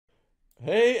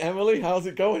Hey Emily, how's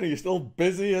it going? Are you still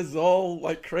busy as all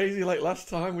like crazy like last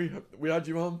time we had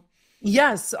you on?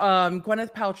 Yes,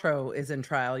 Gwyneth Paltrow is in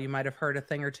trial. You might have heard a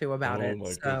thing or two about Oh it. my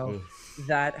So goodness.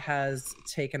 that has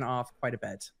taken off quite a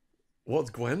bit. What's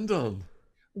Gwen done?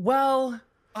 Well,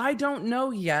 I don't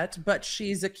know yet, but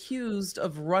she's accused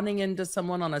of running into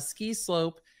someone on a ski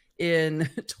slope in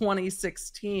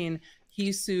 2016.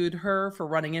 He sued her for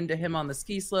running into him on the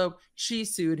ski slope. She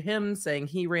sued him, saying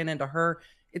he ran into her.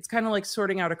 It's kind of like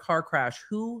sorting out a car crash.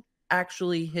 Who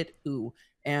actually hit who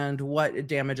and what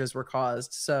damages were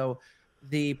caused? So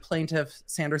the plaintiff,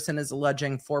 Sanderson, is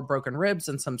alleging 4 broken ribs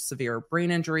and some severe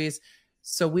brain injuries.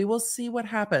 So we will see what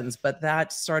happens. But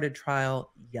that started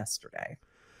trial yesterday.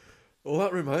 Well,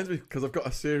 that reminds me because I've got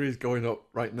a series going up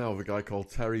right now with a guy called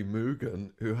Terry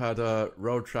Mugan who had a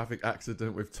road traffic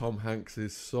accident with Tom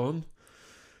Hanks's son,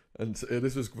 and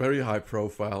this was very high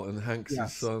profile. And Hanks's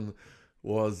Yes. son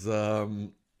was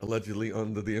allegedly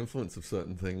under the influence of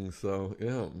certain things. So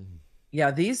yeah. Yeah,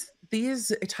 these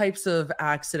types of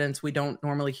accidents we don't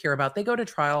normally hear about. They go to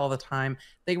trial all the time.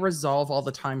 They resolve all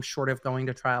the time short of going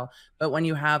to trial. But when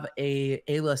you have a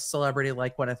A-list celebrity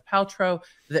like Gwyneth Paltrow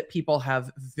that people have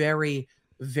very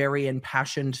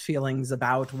impassioned feelings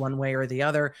about one way or the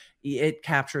other, it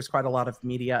captures quite a lot of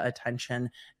media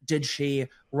attention. Did she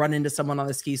run into someone on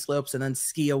the ski slopes and then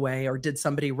ski away, or did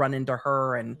somebody run into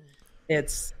her? And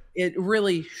it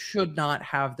really should not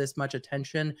have this much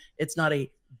attention. It's not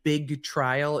a big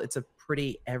trial. It's a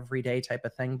pretty everyday type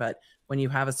of thing. But when you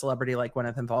have a celebrity like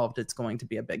Gwyneth involved, it's going to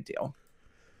be a big deal.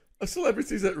 Are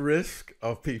celebrities at risk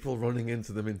of people running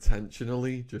into them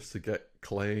intentionally just to get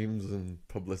claims and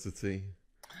publicity?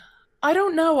 I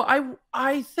don't know.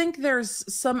 I think there's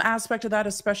some aspect of that,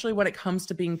 especially when it comes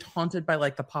to being taunted by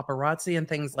like the paparazzi and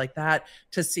things like that,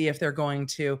 to see if they're going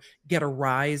to get a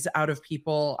rise out of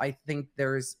people. I think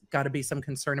there's got to be some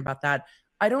concern about that.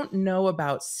 I don't know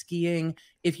about skiing,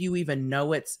 if you even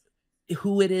know it's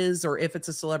who it is or if it's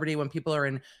a celebrity when people are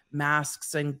in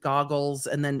masks and goggles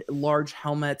and then large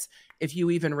helmets, if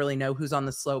you even really know who's on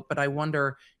the slope. But I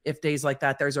wonder if days like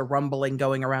that there's a rumbling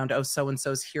going around, oh, so and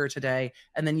so's here today,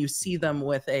 and then you see them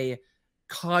with a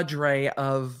cadre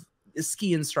of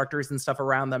ski instructors and stuff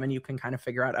around them, and you can kind of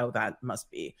figure out, oh, that must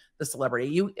be the celebrity.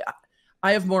 You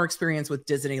I have more experience with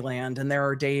Disneyland, and there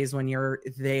are days when you're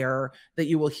there that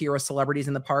you will hear a celebrities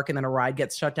in the park, and then a ride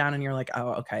gets shut down, and you're like, oh,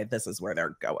 okay, this is where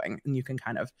they're going, and you can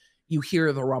kind of you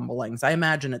hear the rumblings. I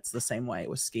imagine it's the same way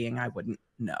with skiing. I wouldn't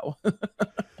know.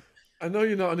 I know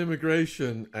you're not an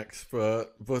immigration expert,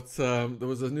 but there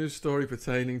was a news story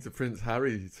pertaining to Prince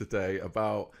Harry today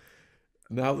about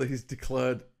now that he's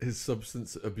declared his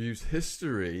substance abuse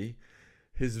history,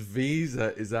 his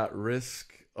visa is at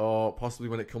risk, or possibly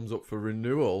when it comes up for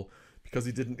renewal, because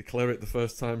he didn't declare it the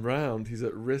first time round, he's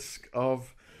at risk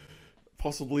of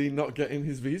possibly not getting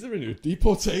his visa renewed.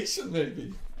 Deportation,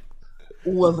 maybe.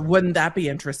 Well, wouldn't that be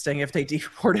interesting if they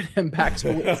deported him back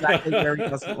to exactly where he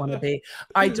doesn't want to be?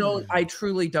 I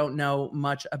truly don't know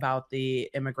much about the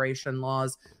immigration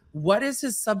laws. What is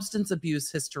his substance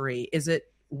abuse history? Is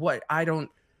it what I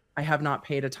have not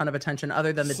paid a ton of attention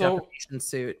other than the So defamation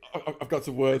suit. I've got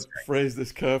to word phrase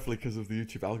this carefully because of the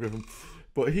YouTube algorithm.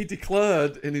 But he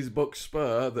declared in his book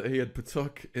Spur that he had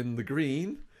partook in the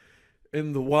green,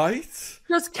 in the white,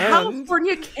 Does and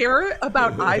California care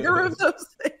about either of those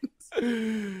things?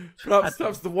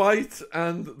 perhaps the white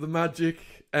and the magic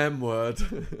M word.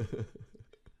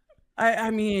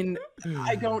 I mean,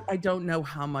 I don't know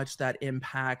how much that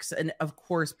impacts. And of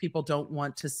course, people don't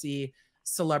want to see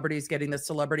celebrities getting the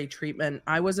celebrity treatment.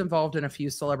 I was involved in a few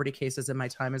celebrity cases in my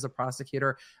time as a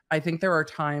prosecutor. I think there are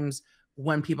times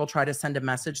when people try to send a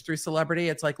message through celebrity.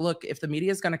 It's like, look, if the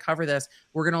media is going to cover this,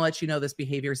 we're going to let you know this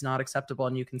behavior is not acceptable.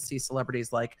 And you can see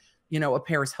celebrities like, a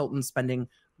Paris Hilton spending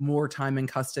more time in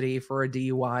custody for a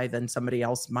DUI than somebody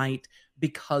else might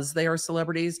because they are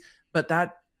celebrities. But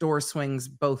that door swings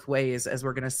both ways, as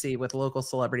we're going to see with local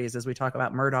celebrities. As we talk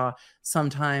about Murdaugh,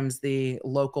 sometimes the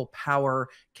local power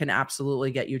can absolutely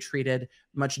get you treated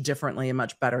much differently and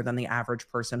much better than the average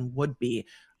person would be.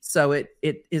 So it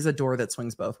is a door that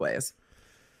swings both ways.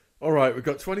 All right, we've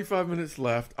got 25 minutes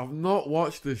left. I've not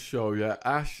watched this show yet.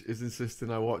 Ash is insisting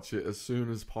I watch it as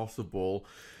soon as possible.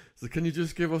 So can you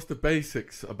just give us the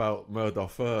basics about Murdaugh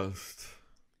first?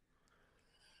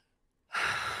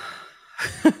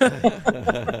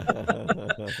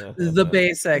 The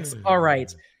basics. All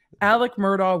right. Alec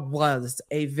Murdaugh was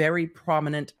a very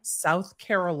prominent South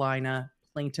Carolina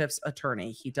plaintiff's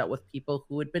attorney. He dealt with people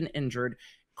who had been injured,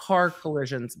 car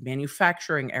collisions,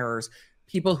 manufacturing errors,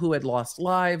 people who had lost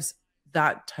lives,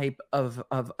 that type of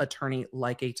attorney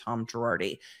like a Tom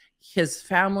Girardi. His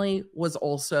family was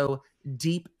also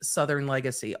deep Southern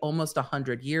legacy, almost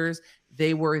 100 years.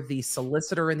 They were the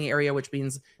solicitor in the area, which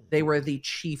means they were the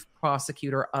chief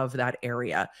prosecutor of that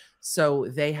area. So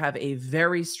they have a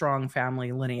very strong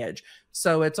family lineage.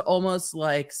 So it's almost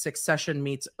like Succession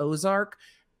meets Ozark.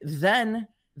 Then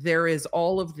there is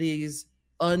all of these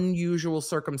unusual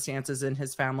circumstances in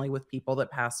his family with people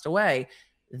that passed away.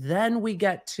 Then we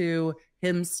get to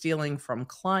him stealing from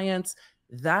clients.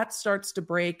 That starts to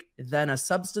break. Then a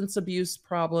substance abuse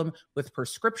problem with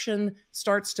prescription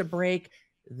starts to break.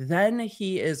 Then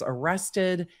he is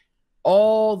arrested.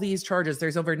 All these charges,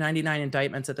 there's over 99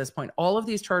 indictments at this point. All of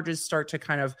these charges start to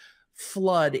kind of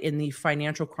flood in the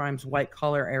financial crimes white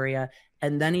collar area.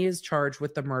 And then he is charged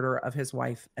with the murder of his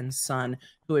wife and son,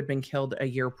 who had been killed a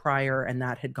year prior, and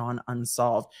that had gone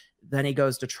unsolved. Then he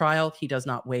goes to trial. He does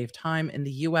not waive time. In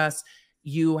the US,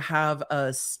 you have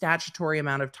a statutory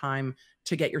amount of time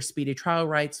to get your speedy trial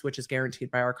rights, which is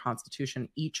guaranteed by our Constitution.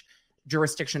 Each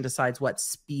jurisdiction decides what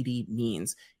speedy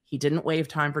means. He didn't waive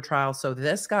time for trial. So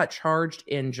this got charged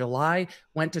in July,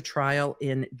 went to trial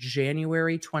in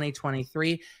January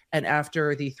 2023. And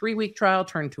after the 3-week trial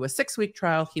turned to a 6-week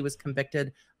trial, he was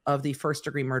convicted of the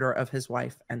first-degree murder of his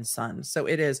wife and son. So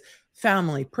it is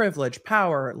family, privilege,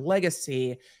 power,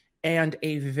 legacy, and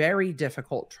a very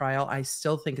difficult trial. I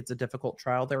still think it's a difficult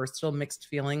trial. There are still mixed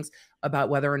feelings about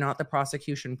whether or not the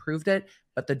prosecution proved it,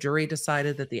 but the jury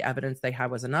decided that the evidence they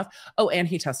had was enough. Oh, and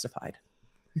he testified.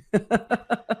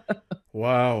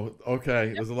 Wow.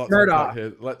 Okay. There's a lot to unpack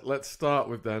here. Let's start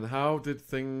with then. How did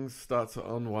things start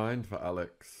to unwind for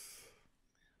Alex?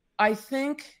 I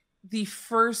think the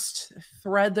first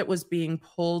thread that was being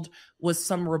pulled was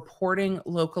some reporting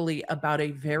locally about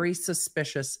a very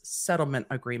suspicious settlement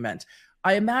agreement.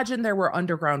 I imagine there were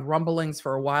underground rumblings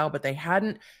for a while, but they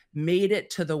hadn't made it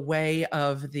to the way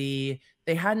of they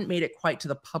hadn't made it quite to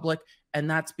the public. And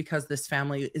that's because this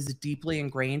family is deeply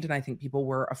ingrained. And I think people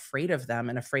were afraid of them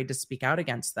and afraid to speak out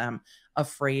against them,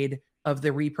 afraid of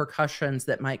the repercussions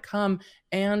that might come.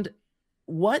 And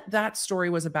what that story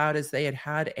was about is they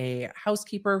had a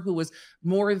housekeeper who was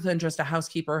more than just a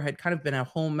housekeeper, had kind of been a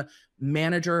home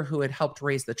manager who had helped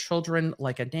raise the children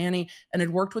like a nanny and had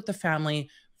worked with the family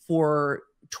for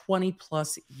 20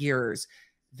 plus years.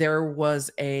 There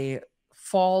was a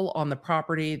fall on the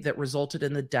property that resulted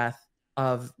in the death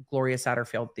of Gloria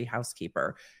Satterfield, the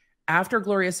housekeeper. After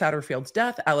Gloria Satterfield's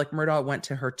death, Alec Murdaugh went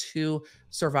to her 2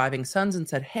 surviving sons and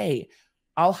said, "Hey,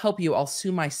 I'll help you. I'll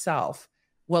sue myself."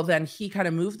 Well, then he kind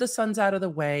of moved the sons out of the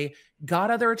way,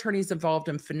 got other attorneys involved,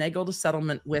 and finagled a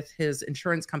settlement with his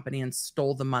insurance company and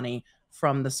stole the money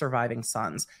from the surviving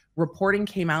sons. Reporting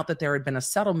came out that there had been a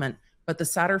settlement, but the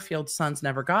Satterfield sons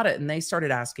never got it, and they started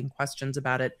asking questions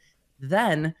about it.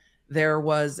 Then there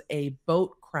was a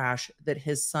boat crash that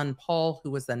his son, Paul,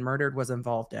 who was then murdered, was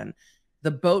involved in.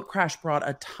 The boat crash brought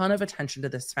a ton of attention to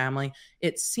this family.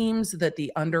 It seems that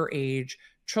the underage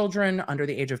children under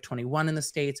the age of 21 in the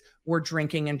States were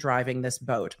drinking and driving this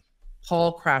boat.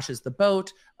 Paul crashes the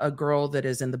boat. A girl that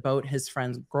is in the boat, his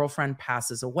friend's girlfriend,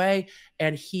 passes away,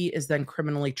 and he is then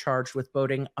criminally charged with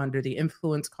boating under the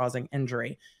influence causing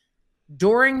injury.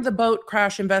 During the boat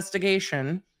crash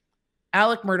investigation,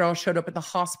 Alec Murdaugh showed up at the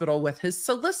hospital with his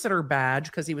solicitor badge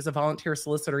because he was a volunteer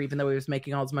solicitor, even though he was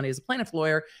making all his money as a plaintiff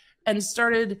lawyer, and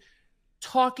started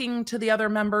talking to the other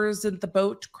members at the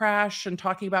boat crash and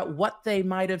talking about what they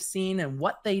might have seen and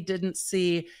what they didn't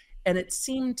see. And it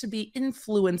seemed to be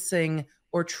influencing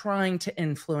or trying to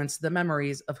influence the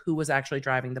memories of who was actually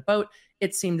driving the boat.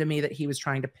 It seemed to me that he was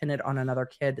trying to pin it on another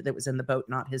kid that was in the boat,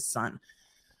 not his son.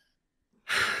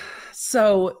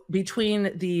 So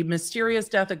between the mysterious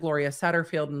death of Gloria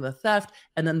Satterfield and the theft,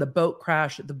 and then the boat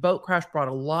crash brought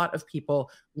a lot of people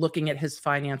looking at his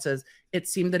finances. It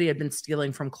seemed that he had been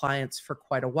stealing from clients for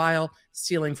quite a while,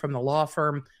 stealing from the law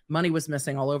firm. Money was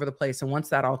missing all over the place. And once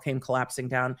that all came collapsing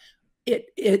down,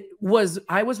 I was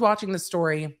watching the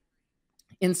story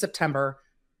in September,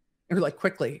 or like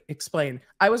quickly explain.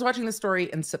 I was watching the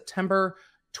story in September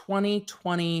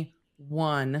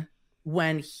 2021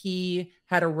 when he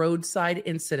had a roadside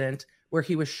incident where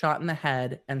he was shot in the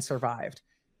head and survived.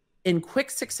 In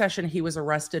quick succession, he was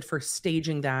arrested for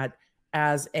staging that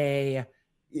as a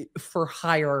for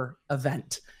hire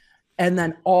event. And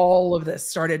then all of this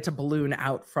started to balloon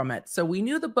out from it. So we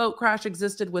knew the boat crash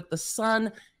existed with the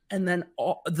son, and then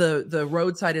the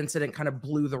roadside incident kind of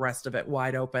blew the rest of it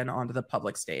wide open onto the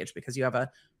public stage because you have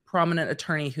a prominent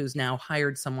attorney who's now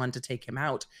hired someone to take him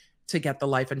out to get the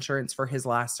life insurance for his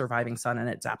last surviving son. And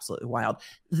it's absolutely wild.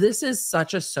 This is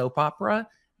such a soap opera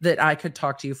that I could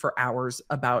talk to you for hours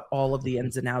about all of the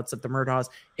ins and outs of the Murdaughs.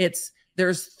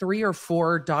 There's 3 or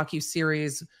 4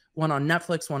 docuseries one on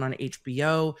Netflix, one on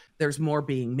HBO. There's more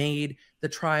being made. The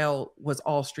trial was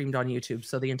all streamed on YouTube.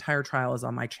 So the entire trial is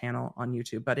on my channel on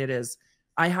YouTube. But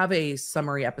I have a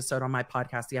summary episode on my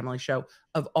podcast, The Emily Show,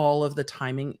 of all of the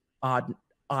timing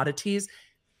oddities.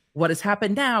 What has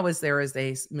happened now is there is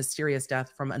a mysterious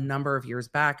death from a number of years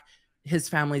back. His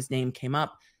family's name came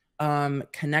up,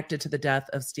 connected to the death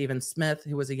of Stephen Smith,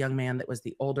 who was a young man that was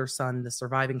the older son, the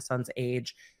surviving son's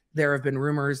age. There have been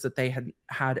rumors that they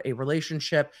had a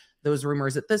relationship. Those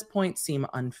rumors at this point seem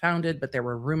unfounded, but there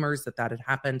were rumors that had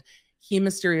happened. He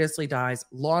mysteriously dies.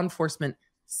 Law enforcement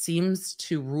seems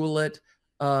to rule it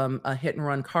a hit and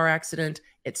run car accident.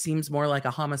 It seems more like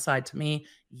a homicide to me.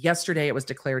 Yesterday, it was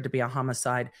declared to be a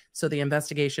homicide. So the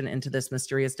investigation into this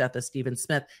mysterious death of Stephen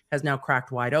Smith has now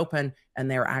cracked wide open, and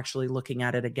they're actually looking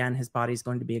at it again. His body's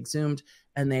going to be exhumed,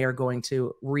 and they are going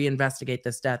to reinvestigate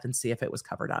this death and see if it was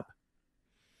covered up.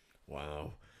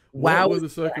 Wow. Wow. What were the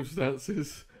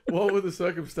circumstances? What were the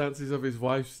circumstances of his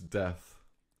wife's death?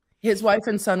 His wife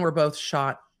and son were both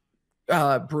shot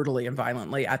brutally and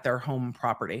violently at their home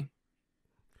property.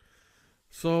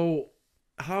 So,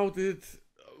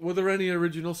 were there any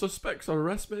original suspects or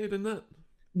arrests made in that?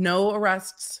 No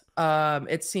arrests.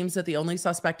 It seems that the only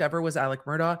suspect ever was Alec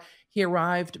Murdaugh. He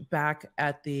arrived back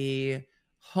at the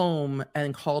home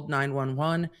and called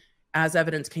 911. As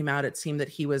evidence came out, it seemed that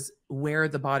he was where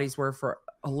the bodies were for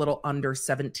a little under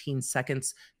 17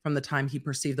 seconds from the time he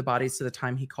perceived the bodies to the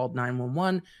time he called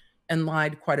 911, and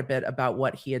lied quite a bit about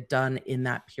what he had done in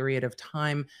that period of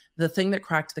time. The thing that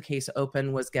cracked the case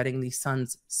open was getting the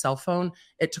son's cell phone.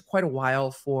 It took quite a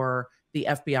while for the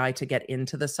FBI to get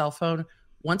into the cell phone.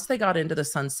 Once they got into the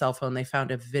son's cell phone, they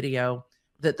found a video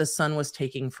that the son was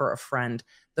taking for a friend.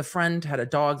 The friend had a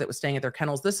dog that was staying at their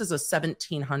kennels. This is a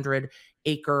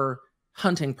 1,700-acre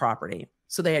hunting property.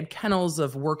 So they had kennels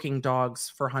of working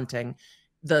dogs for hunting.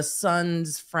 The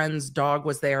son's friend's dog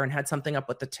was there and had something up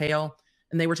with the tail.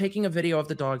 And they were taking a video of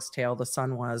the dog's tail, the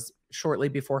son was, shortly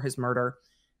before his murder.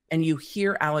 And you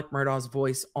hear Alec Murdaugh's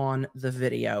voice on the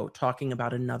video talking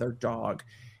about another dog.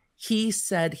 He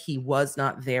said he was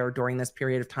not there during this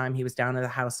period of time. He was down at the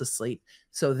house asleep.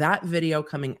 So that video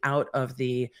coming out of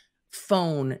the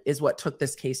phone is what took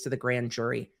this case to the grand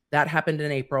jury. That happened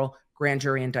in April. Grand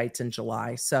jury indicts in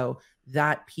July. So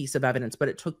that piece of evidence, but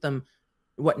it took them,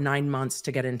 9 months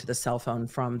to get into the cell phone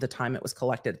from the time it was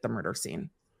collected at the murder scene.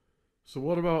 So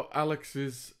what about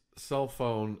Alex's cell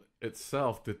phone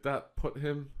itself? Did that put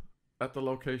him at the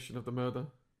location of the murder?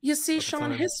 You see,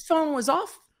 Sean, his phone was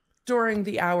off during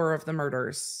the hour of the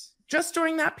murders. Just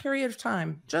during that period of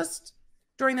time.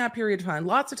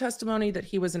 Lots of testimony that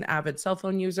he was an avid cell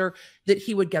phone user, that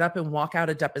he would get up and walk out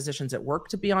of depositions at work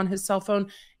to be on his cell phone.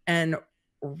 And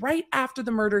right after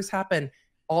the murders happen,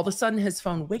 all of a sudden his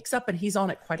phone wakes up and he's on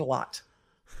it quite a lot.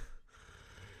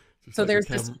 So there's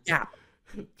this gap.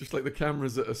 Just like the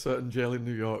cameras at a certain jail in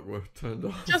New York were turned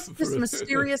off. Just this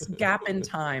mysterious gap in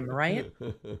time, right?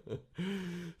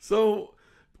 So,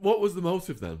 what was the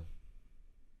motive then?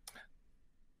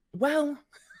 Well,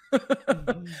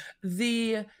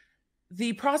 the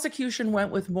prosecution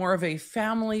went with more of a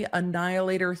family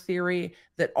annihilator theory,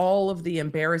 that all of the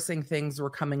embarrassing things were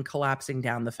collapsing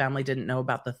down. The family didn't know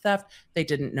about the theft. They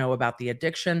didn't know about the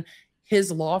addiction.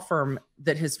 His law firm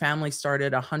that his family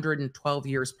started 112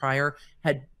 years prior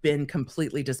had been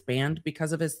completely disbanded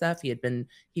because of his theft. He had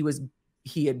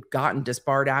gotten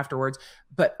disbarred afterwards,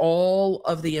 but all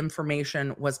of the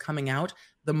information was coming out.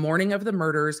 The morning of the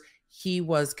murders, he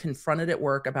was confronted at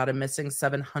work about a missing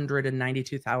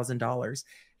 $792,000.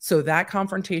 So that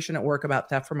confrontation at work about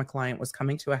theft from a client was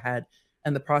coming to a head,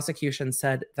 and the prosecution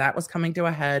said that was coming to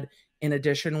a head in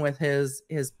addition with his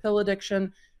pill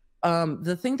addiction.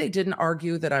 The thing they didn't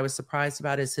argue that I was surprised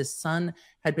about is his son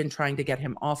had been trying to get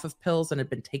him off of pills and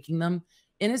had been taking them.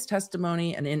 In his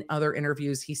testimony and in other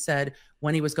interviews, he said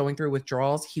when he was going through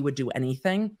withdrawals, he would do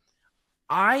anything.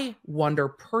 I wonder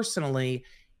personally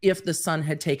if the son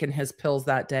had taken his pills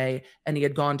that day and he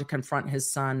had gone to confront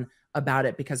his son about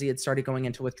it because he had started going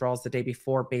into withdrawals the day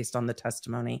before based on the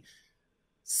testimony.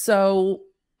 So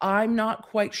I'm not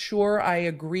quite sure I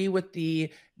agree with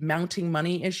the mounting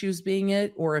money issues being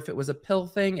it, or if it was a pill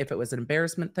thing, if it was an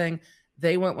embarrassment thing.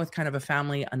 They went with kind of a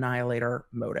family annihilator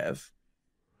motive.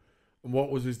 And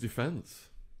what was his defense?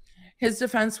 His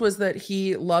defense was that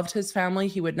he loved his family.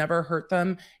 He would never hurt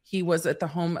them. He was at the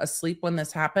home asleep when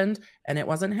this happened, and it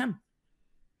wasn't him.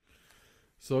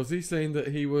 So is he saying that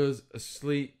he was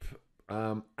asleep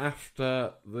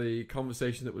after the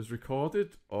conversation that was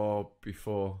recorded or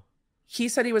before? He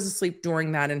said he was asleep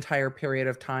during that entire period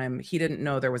of time. He didn't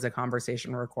know there was a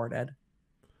conversation recorded.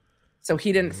 So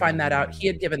he didn't find that out. He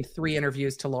had Mm. given 3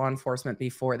 interviews to law enforcement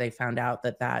before they found out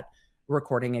that that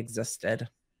recording existed.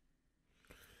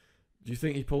 Do you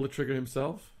think he pulled the trigger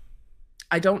himself?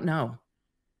 I don't know.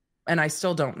 And I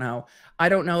still don't know. I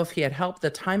don't know if he had help. The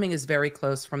timing is very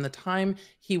close from the time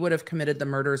he would have committed the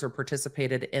murders or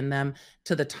participated in them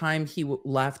to the time he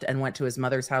left and went to his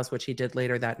mother's house, which he did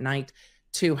later that night,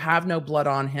 to have no blood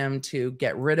on him, to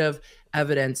get rid of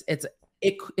evidence.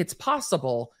 It's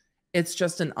possible. It's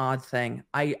just an odd thing.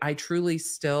 I truly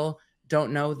still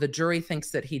don't know. The jury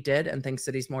thinks that he did and thinks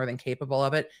that he's more than capable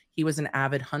of it. He was an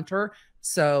avid hunter,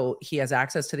 so he has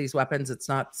access to these weapons. It's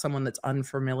not someone that's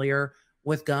unfamiliar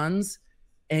with guns.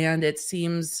 And it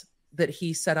seems that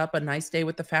he set up a nice day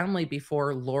with the family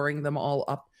before luring them all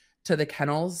up to the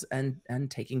kennels and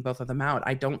taking both of them out.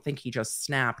 I don't think he just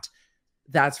snapped.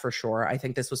 That's for sure. I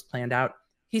think this was planned out.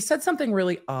 He said something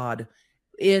really odd.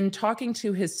 In talking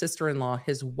to his sister-in-law,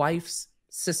 his wife's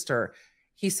sister,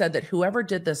 he said that whoever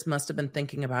did this must have been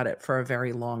thinking about it for a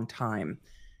very long time.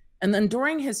 And then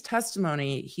during his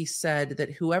testimony, he said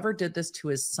that whoever did this to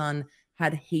his son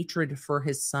had hatred for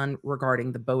his son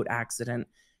regarding the boat accident.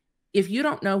 If you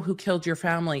don't know who killed your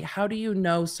family, how do you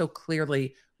know so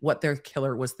clearly what their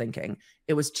killer was thinking?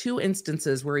 It was 2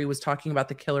 instances where he was talking about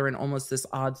the killer in almost this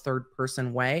odd third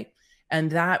person way. And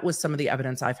that was some of the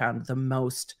evidence I found the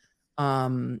most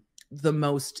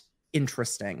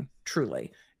interesting,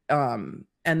 truly. And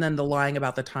then the lying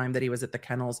about the time that he was at the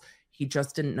kennels, he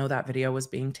just didn't know that video was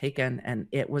being taken. And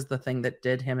it was the thing that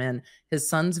did him in. His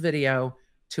son's video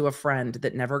to a friend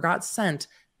that never got sent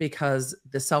because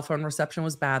the cell phone reception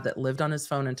was bad, that lived on his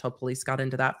phone until police got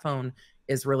into that phone,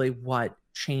 is really what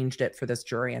changed it for this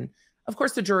jury. And of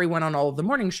course, the jury went on all of the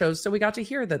morning shows, so we got to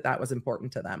hear that that was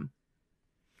important to them.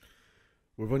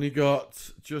 We've only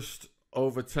got just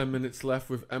over 10 minutes left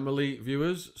with Emily,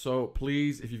 viewers. So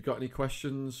please, if you've got any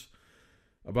questions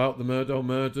about the Murdaugh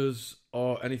murders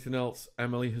or anything else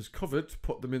Emily has covered,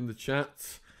 put them in the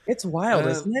chat. It's wild,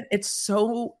 isn't it?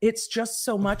 It's just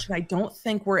so much. And I don't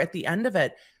think we're at the end of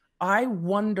it. I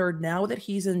wonder, now that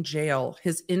he's in jail,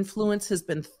 his influence has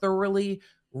been thoroughly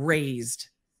raised.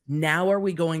 Now, are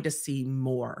we going to see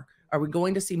more? Are we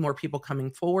going to see more people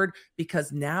coming forward?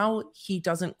 Because now he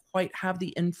doesn't quite have the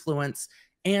influence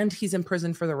and he's in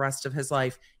prison for the rest of his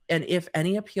life. And if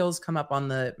any appeals come up on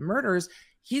the murders,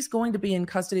 he's going to be in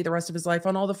custody the rest of his life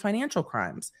on all the financial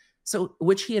crimes. So,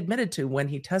 which he admitted to when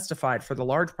he testified for the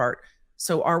large part.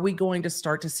 So are we going to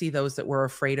start to see those that were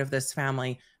afraid of this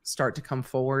family start to come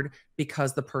forward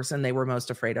because the person they were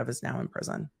most afraid of is now in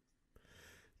prison?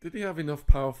 Did he have enough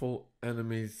powerful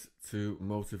enemies to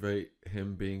motivate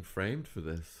him being framed for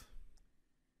this?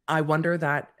 I wonder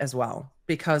that as well,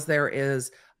 because there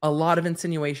is a lot of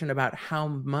insinuation about how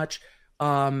much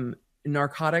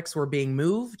narcotics were being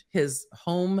moved. His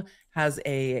home has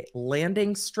a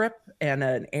landing strip and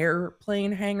an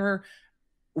airplane hangar.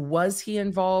 Was he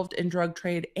involved in drug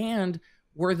trade? And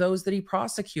were those that he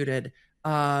prosecuted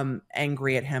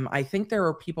angry at him? I think there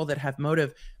are people that have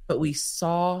motive, but we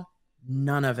saw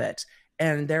none of it.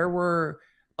 And there were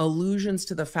allusions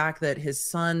to the fact that his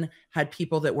son had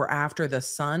people that were after the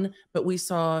son, but we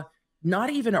saw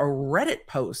not even a Reddit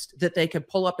post that they could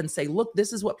pull up and say, look,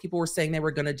 this is what people were saying they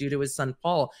were going to do to his son,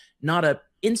 Paul, not a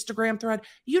Instagram thread.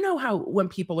 You know how when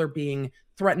people are being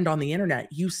threatened on the internet,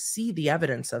 you see the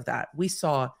evidence of that. We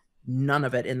saw none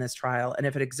of it in this trial. And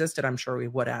if it existed, I'm sure we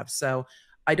would have. So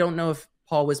I don't know if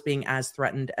Paul was being as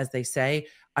threatened as they say.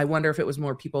 I wonder if it was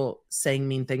more people saying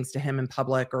mean things to him in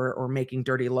public or making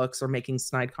dirty looks or making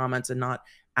snide comments and not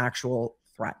actual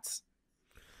threats.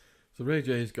 So Ray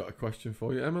J's got a question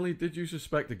for you. Emily, did you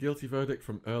suspect a guilty verdict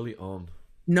from early on?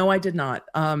 No, I did not.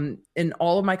 In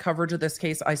all of my coverage of this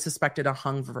case, I suspected a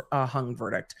hung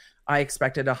verdict. I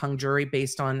expected a hung jury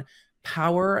based on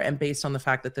power and based on the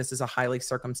fact that this is a highly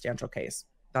circumstantial case.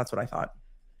 That's what I thought.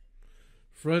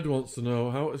 Fred wants to know,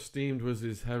 how esteemed was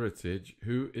his heritage?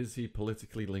 Who is he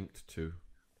politically linked to?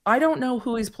 I don't know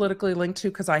who he's politically linked to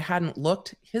because I hadn't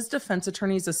looked. His defense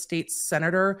attorney is a state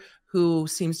senator who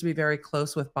seems to be very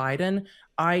close with Biden.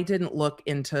 I didn't look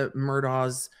into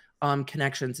Murdaugh's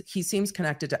connections. He seems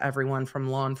connected to everyone from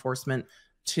law enforcement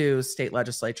to state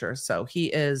legislature. So he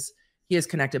is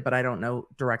connected, but I don't know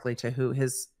directly to who.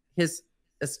 His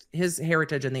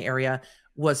heritage in the area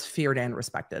was feared and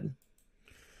respected.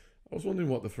 I was wondering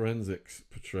what the forensics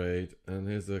portrayed, and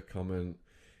here's a comment.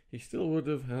 He still would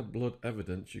have had blood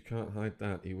evidence. You can't hide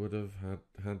that. He would have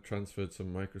had transferred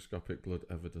some microscopic blood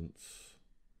evidence.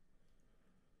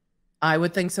 I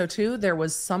would think so too. There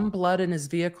was some blood in his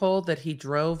vehicle that he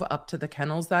drove up to the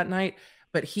kennels that night,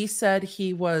 but he said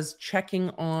he was checking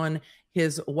on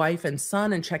his wife and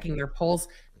son and checking their pulse.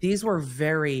 These were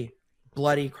very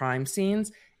bloody crime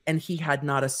scenes, and he had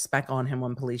not a speck on him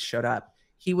when police showed up.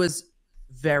 He was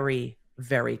very,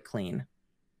 very clean.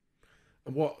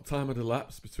 And what time had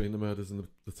elapsed between the murders and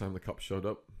the time the cops showed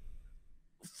up?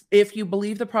 If you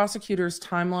believe the prosecutor's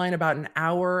timeline, about an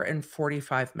hour and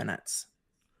 45 minutes.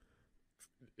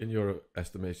 In your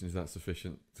estimation, is that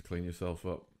sufficient to clean yourself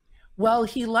up? Well,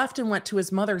 he left and went to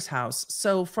his mother's house.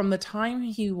 So from the time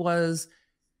he was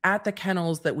at the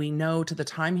kennels that we know to the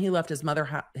time he left his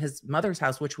mother's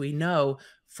house, which we know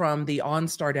from the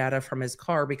OnStar data from his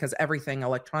car, because everything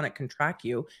electronic can track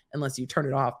you unless you turn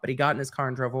it off. But he got in his car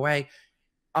and drove away.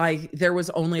 There was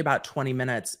only about 20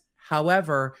 minutes.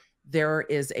 However, there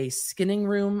is a skinning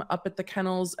room up at the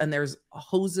kennels, and there's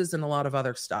hoses and a lot of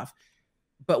other stuff.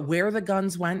 But where the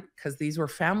guns went, because these were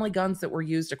family guns that were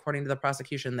used according to the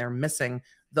prosecution, they're missing.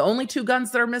 The only two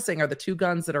guns that are missing are the two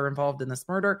guns that are involved in this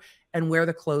murder, and where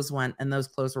the clothes went, and those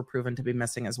clothes were proven to be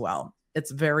missing as well.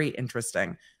 It's very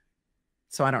interesting.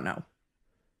 So I don't know.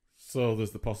 So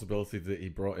there's the possibility that he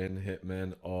brought in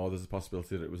hitmen, or there's a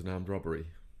possibility that it was an armed robbery.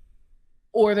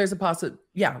 Or there's a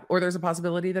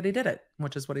possibility that he did it,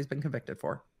 which is what he's been convicted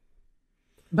for.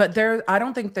 But I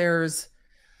don't think there's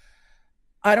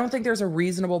a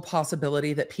reasonable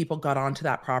possibility that people got onto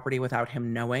that property without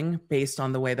him knowing, based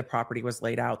on the way the property was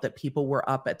laid out, that people were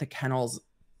up at the kennels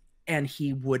and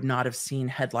he would not have seen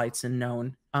headlights and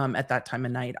known at that time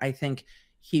of night. I think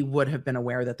he would have been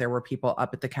aware that there were people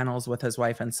up at the kennels with his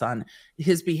wife and son.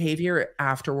 His behavior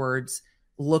afterwards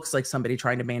looks like somebody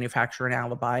trying to manufacture an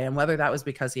alibi, and whether that was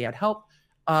because he had help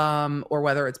or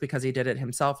whether it's because he did it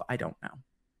himself, I don't know.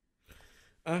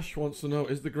 Ash wants to know,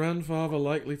 is the grandfather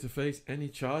likely to face any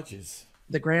charges?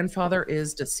 The grandfather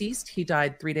is deceased. He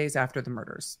died 3 days after the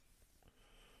murders.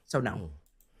 So no. Oh.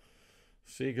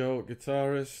 Seago,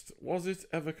 guitarist, was it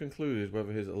ever concluded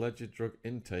whether his alleged drug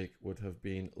intake would have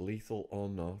been lethal or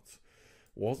not?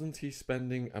 Wasn't he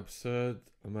spending absurd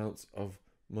amounts of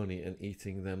money and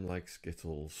eating them like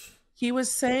Skittles? He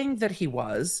was saying that he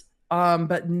was,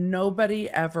 but nobody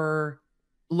ever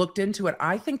looked into it.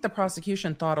 I think the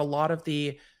prosecution thought a lot of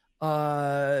the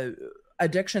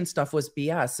addiction stuff was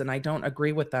BS, and I don't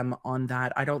agree with them on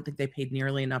that. I don't think they paid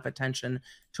nearly enough attention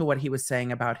to what he was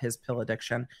saying about his pill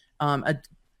addiction.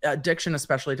 Addiction,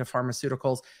 especially to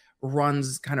pharmaceuticals,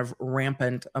 runs kind of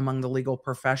rampant among the legal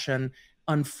profession,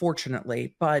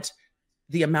 unfortunately. But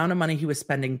the amount of money he was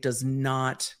spending does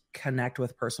not connect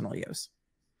with personal use.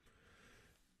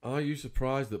 Are you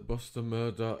surprised that Buster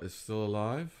Murdaugh is still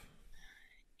alive?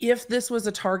 If this was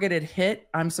a targeted hit,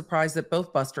 I'm surprised that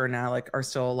both Buster and Alec are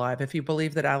still alive. If you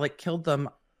believe that Alec killed them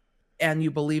and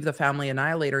you believe the family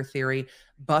annihilator theory,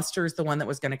 Buster's the one that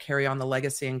was going to carry on the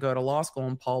legacy and go to law school,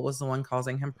 and Paul was the one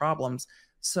causing him problems.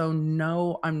 So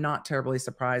no, I'm not terribly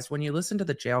surprised. When you listen to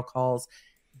the jail calls,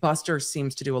 Buster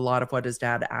seems to do a lot of what his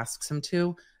dad asks him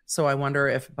to. So I wonder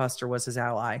if Buster was his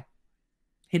ally.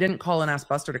 He didn't call and ask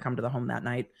Buster to come to the home that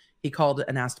night. He called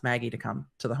and asked Maggie to come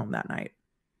to the home that night.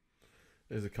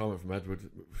 There's a comment from Edward.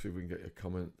 See if we can get a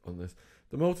comment on this.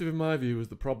 The motive, in my view, was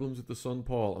the problems with the son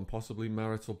Paul and possibly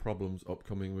marital problems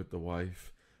upcoming with the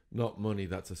wife. Not money,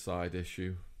 that's a side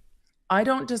issue. I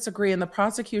don't disagree. And the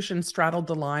prosecution straddled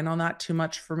the line on that too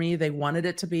much for me. They wanted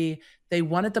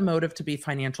the motive to be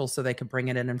financial so they could bring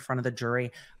it in front of the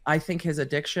jury. I think his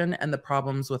addiction and the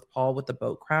problems with Paul with the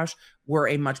boat crash were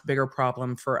a much bigger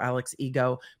problem for Alec's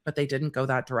ego, but they didn't go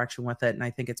that direction with it. And I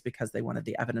think it's because they wanted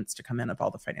the evidence to come in of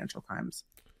all the financial crimes.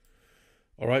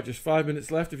 All right, just 5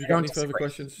 minutes left. If you've got any further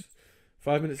questions.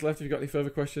 5 minutes left. If you've got any further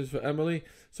questions for Emily.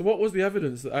 So what was the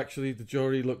evidence that actually the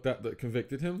jury looked at that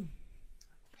convicted him?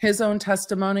 His own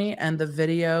testimony and the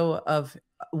video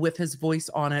with his voice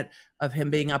on it of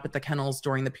him being up at the kennels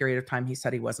during the period of time he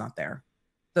said he was not there.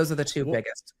 Those are the two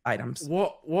biggest items.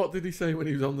 What did he say when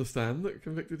he was on the stand that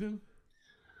convicted him?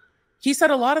 He said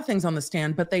a lot of things on the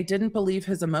stand, but they didn't believe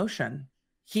his emotion.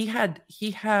 He had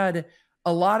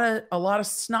a lot of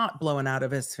snot blowing out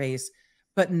of his face,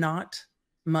 but not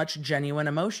much genuine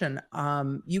emotion.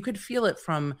 You could feel it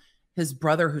from his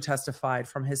brother who testified,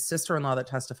 from his sister-in-law that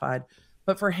testified.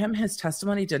 But for him, his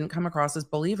testimony didn't come across as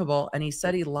believable. And he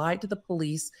said he lied to the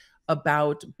police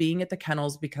about being at the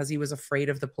kennels because he was afraid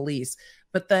of the police.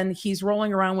 But then he's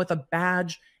rolling around with a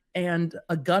badge and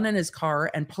a gun in his car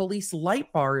and police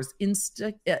light bars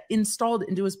installed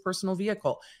into his personal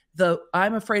vehicle.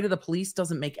 I'm afraid of the police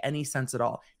doesn't make any sense at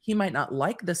all. He might not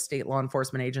like the state law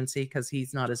enforcement agency because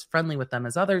he's not as friendly with them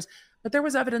as others, but there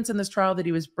was evidence in this trial that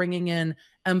he was bringing in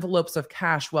envelopes of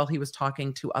cash while he was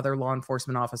talking to other law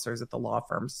enforcement officers at the law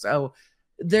firm. So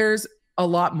there's a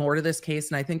lot more to this case.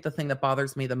 And I think the thing that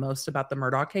bothers me the most about the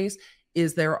Murdaugh case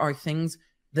is there are things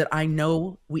that I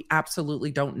know we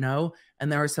absolutely don't know.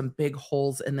 And there are some big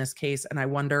holes in this case. And I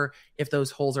wonder if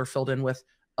those holes are filled in with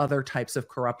other types of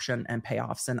corruption and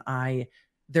payoffs. And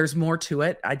there's more to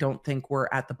it. I don't think we're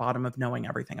at the bottom of knowing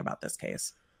everything about this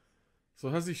case. So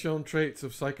has he shown traits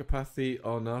of psychopathy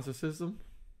or narcissism?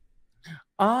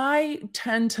 I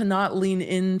tend to not lean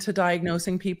into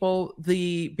diagnosing people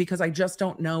because I just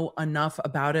don't know enough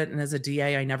about it. And as a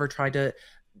DA, I never tried to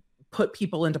put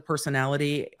people into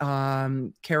personality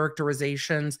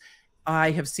characterizations.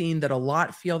 I have seen that a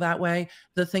lot feel that way.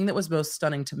 The thing that was most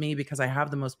stunning to me, because I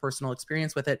have the most personal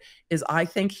experience with it, is I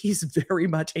think he's very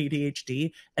much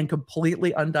ADHD and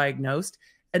completely undiagnosed.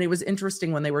 And it was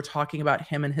interesting when they were talking about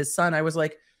him and his son. I was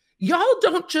like, y'all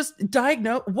don't just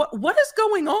diagnose. What is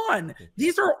going on?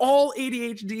 These are all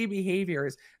ADHD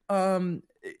behaviors.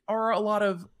 Are a lot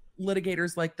of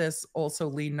litigators like this also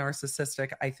lean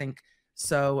narcissistic? I think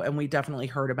so. And we definitely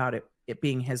heard about it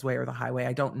being his way or the highway.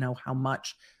 I don't know how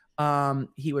much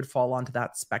he would fall onto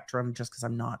that spectrum, just because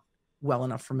I'm not well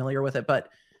enough familiar with it. But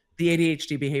the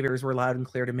ADHD behaviors were loud and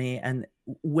clear to me. And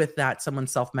with that, someone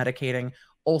self-medicating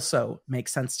also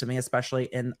makes sense to me, especially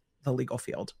in the legal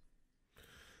field.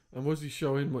 And was he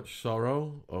showing much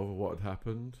sorrow over what had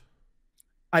happened?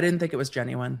 I didn't think it was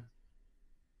genuine.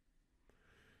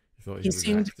 You thought He was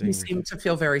acting? He seemed to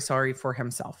feel very sorry for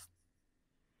himself.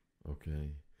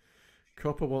 Okay.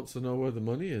 Copper wants to know where the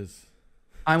money is.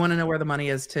 I want to know where the money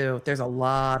is too. There's a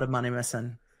lot of money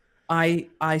missing.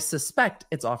 I suspect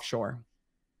it's offshore.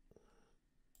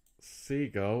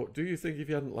 Seago, do you think if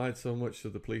he hadn't lied so much to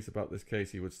the police about this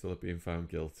case, he would still have been found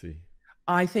guilty?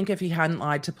 I think if he hadn't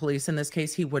lied to police in this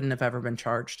case, he wouldn't have ever been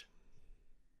charged.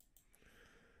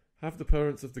 Have the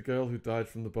parents of the girl who died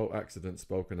from the boat accident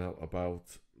spoken out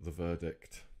about the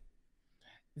verdict?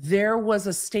 There was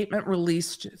a statement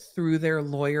released through their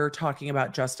lawyer talking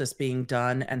about justice being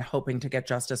done and hoping to get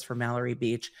justice for Mallory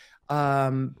Beach,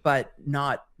 but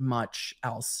not much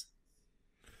else.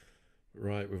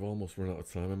 Right, we've almost run out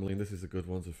of time, Emily, and this is a good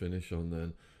one to finish on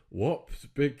then. What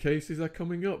big cases are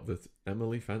coming up that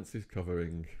Emily fancies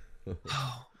covering?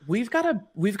 We've got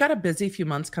a busy few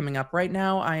months coming up right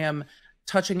now. I am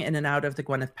touching in and out of the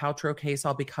Gwyneth Paltrow case.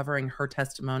 I'll be covering her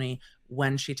testimony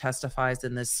when she testifies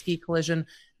in this ski collision.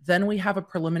 Then we have a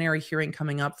preliminary hearing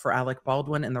coming up for Alec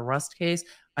Baldwin in the Rust case.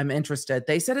 I'm interested.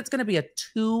 They said it's going to be a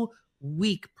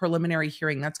 2-week preliminary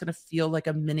hearing. That's going to feel like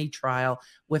a mini trial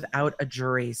without a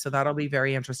jury. So that'll be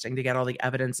very interesting to get all the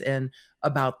evidence in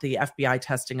about the FBI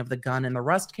testing of the gun in the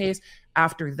Rust case.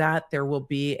 After that, there will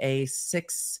be a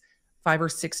 5 or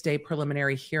 6 day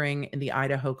preliminary hearing in the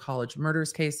Idaho College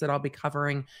murders case that I'll be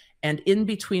covering. And in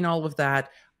between all of that,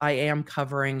 I am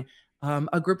covering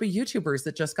a group of YouTubers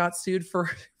that just got sued for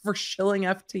shilling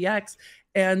FTX.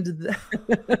 And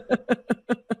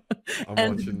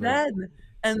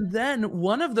and then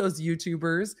one of those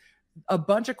YouTubers, a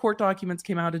bunch of court documents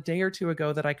came out a day or two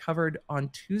ago that I covered on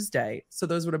Tuesday. So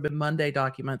those would have been Monday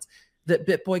documents that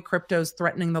BitBoy Crypto's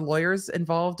threatening the lawyers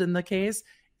involved in the case.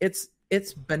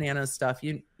 It's banana stuff.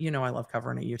 You know I love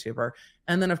covering a YouTuber.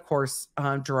 And then, of course,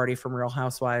 Girardi from Real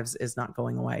Housewives is not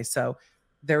going away. So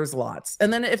there's lots.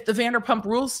 And then if the Vanderpump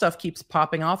Rules stuff keeps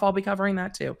popping off, I'll be covering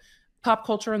that too. Pop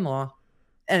culture and law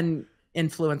and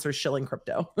influencers shilling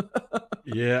crypto.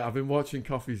 Yeah, I've been watching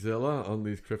CoffeeZilla on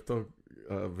these crypto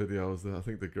videos. I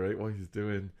think they're great what he's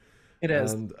doing. It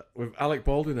is. And with Alec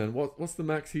Baldwin then, what's the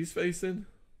max he's facing?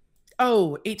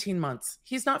 Oh, 18 months.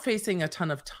 He's not facing a ton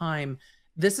of time.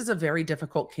 This is a very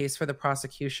difficult case for the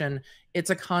prosecution. It's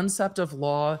a concept of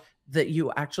law that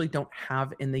you actually don't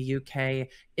have in the UK.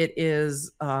 It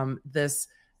is this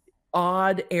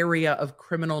odd area of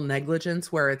criminal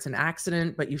negligence where it's an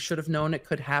accident, but you should have known it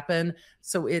could happen.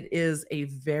 So it is a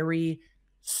very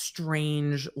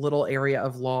strange little area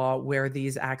of law where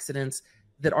these accidents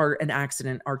that are an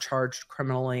accident are charged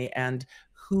criminally, and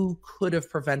who could have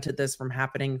prevented this from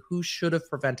happening? Who should have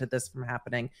prevented this from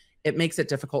happening? It makes it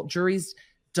difficult. Juries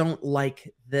don't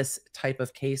like this type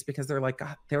of case because they're like,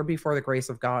 God, they're before the grace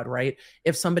of God, right?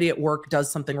 If somebody at work does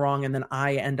something wrong and then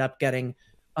I end up getting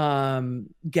on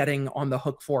the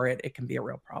hook for it, it can be a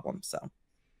real problem. So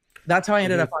that's how I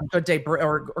ended up on Good Day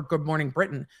or Good Morning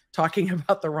Britain talking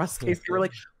about the Rust case. They were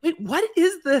like, wait, what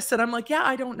is this? And I'm like, yeah,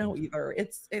 I don't know either.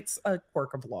 It's a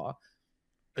quirk of law.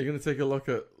 Are you going to take a look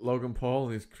at Logan Paul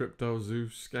and his crypto zoo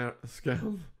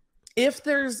scam? If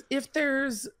there's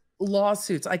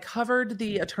lawsuits. I covered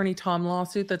the Attorney Tom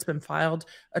lawsuit that's been filed.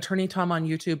 Attorney Tom on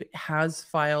YouTube has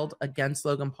filed against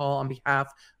Logan Paul on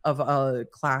behalf of a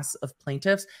class of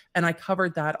plaintiffs. And I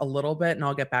covered that a little bit, and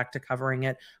I'll get back to covering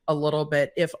it a little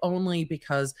bit, if only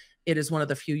because it is one of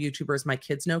the few YouTubers my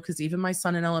kids know. Because even my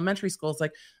son in elementary school is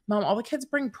like, Mom, all the kids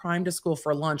bring Prime to school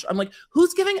for lunch. I'm like,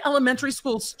 who's giving elementary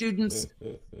school students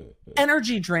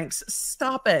energy drinks?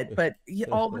 Stop it. But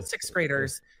all the sixth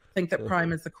graders think that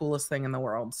Prime is the coolest thing in the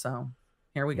world. So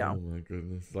here we go. Oh my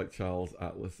goodness. It's like Charles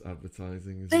Atlas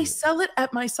advertising, isn't They it? sell it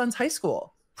at my son's high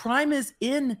school. Prime is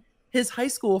in his high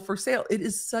school for sale. It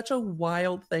is such a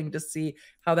wild thing to see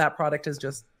how that product is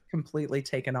just completely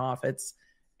taken off. It's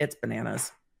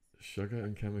bananas. Sugar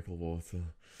and chemical water.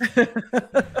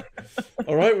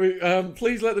 All right,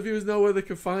 please let the viewers know where they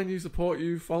can find you, support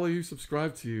you, follow you,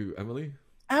 subscribe to you, Emily.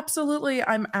 Absolutely.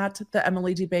 I'm at the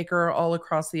Emily D. Baker all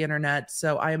across the internet.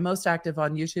 So I am most active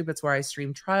on YouTube. It's where I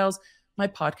stream trials. My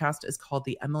podcast is called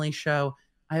The Emily Show.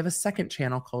 I have a second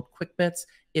channel called Quick Bits.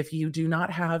 If you do not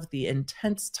have the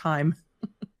intense time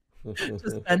to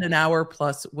spend an hour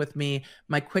plus with me,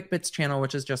 my Quick Bits channel,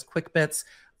 which is just Quick Bits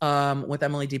with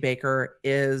Emily D. Baker,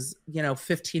 is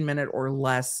 15-minute or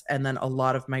less, and then a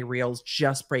lot of my reels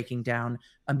just breaking down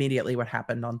immediately what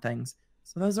happened on things.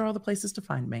 So those are all the places to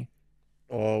find me.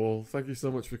 Oh, well, thank you so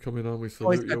much for coming on. We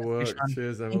salute your work.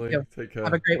 Cheers, Emily. Take care.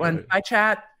 Have a great one. Bye,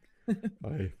 chat.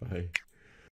 Bye. Bye.